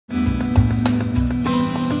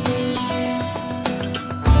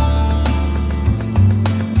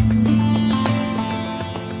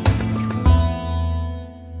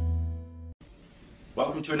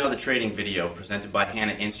to another training video presented by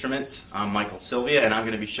Hanna Instruments. I'm Michael Sylvia, and I'm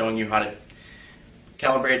going to be showing you how to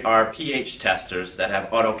calibrate our pH testers that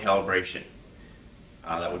have auto calibration.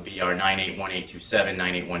 That would be our 981827,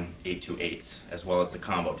 981828s, as well as the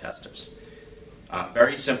combo testers.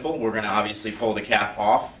 Very simple. We're going to obviously pull the cap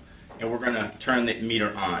off, and we're going to turn the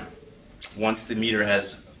meter on. Once the meter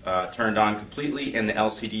has turned on completely and the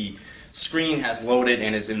LCD screen has loaded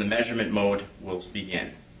and is in the measurement mode, we'll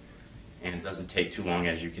begin. And it doesn't take too long,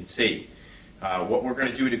 as you can see. What we're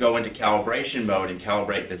going to do to go into calibration mode and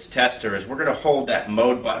calibrate this tester is we're going to hold that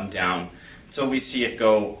mode button down until we see it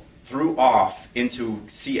go through off into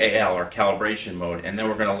CAL, or calibration mode, and then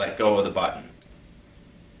we're going to let go of the button.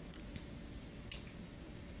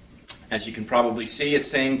 As you can probably see, it's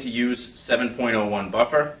saying to use 7.01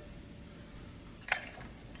 buffer.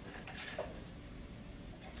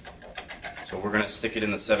 So we're going to stick it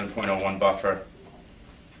in the 7.01 buffer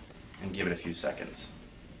and give it a few seconds.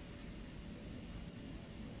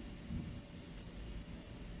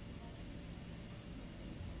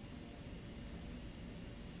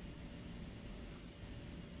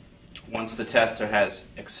 Once the tester has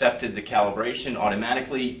accepted the calibration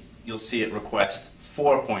automatically, you'll see it request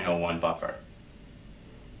 4.01 buffer.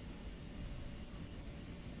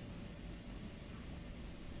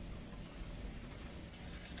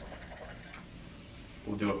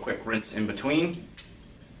 We'll do a quick rinse in between.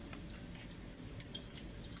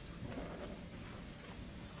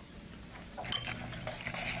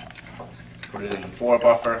 Put it in the 4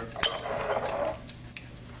 buffer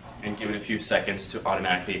and give it a few seconds to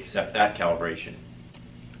automatically accept that calibration.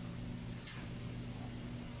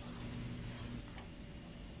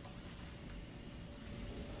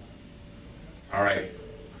 Alright,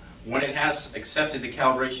 when it has accepted the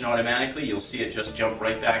calibration automatically, you'll see it just jump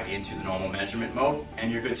right back into the normal measurement mode,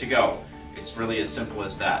 and you're good to go. It's really as simple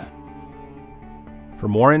as that. For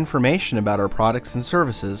more information about our products and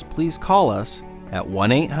services, please call us at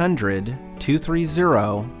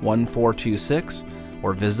 1-800-230-1426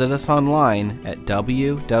 or visit us online at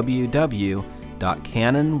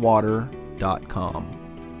www.cannonwater.com.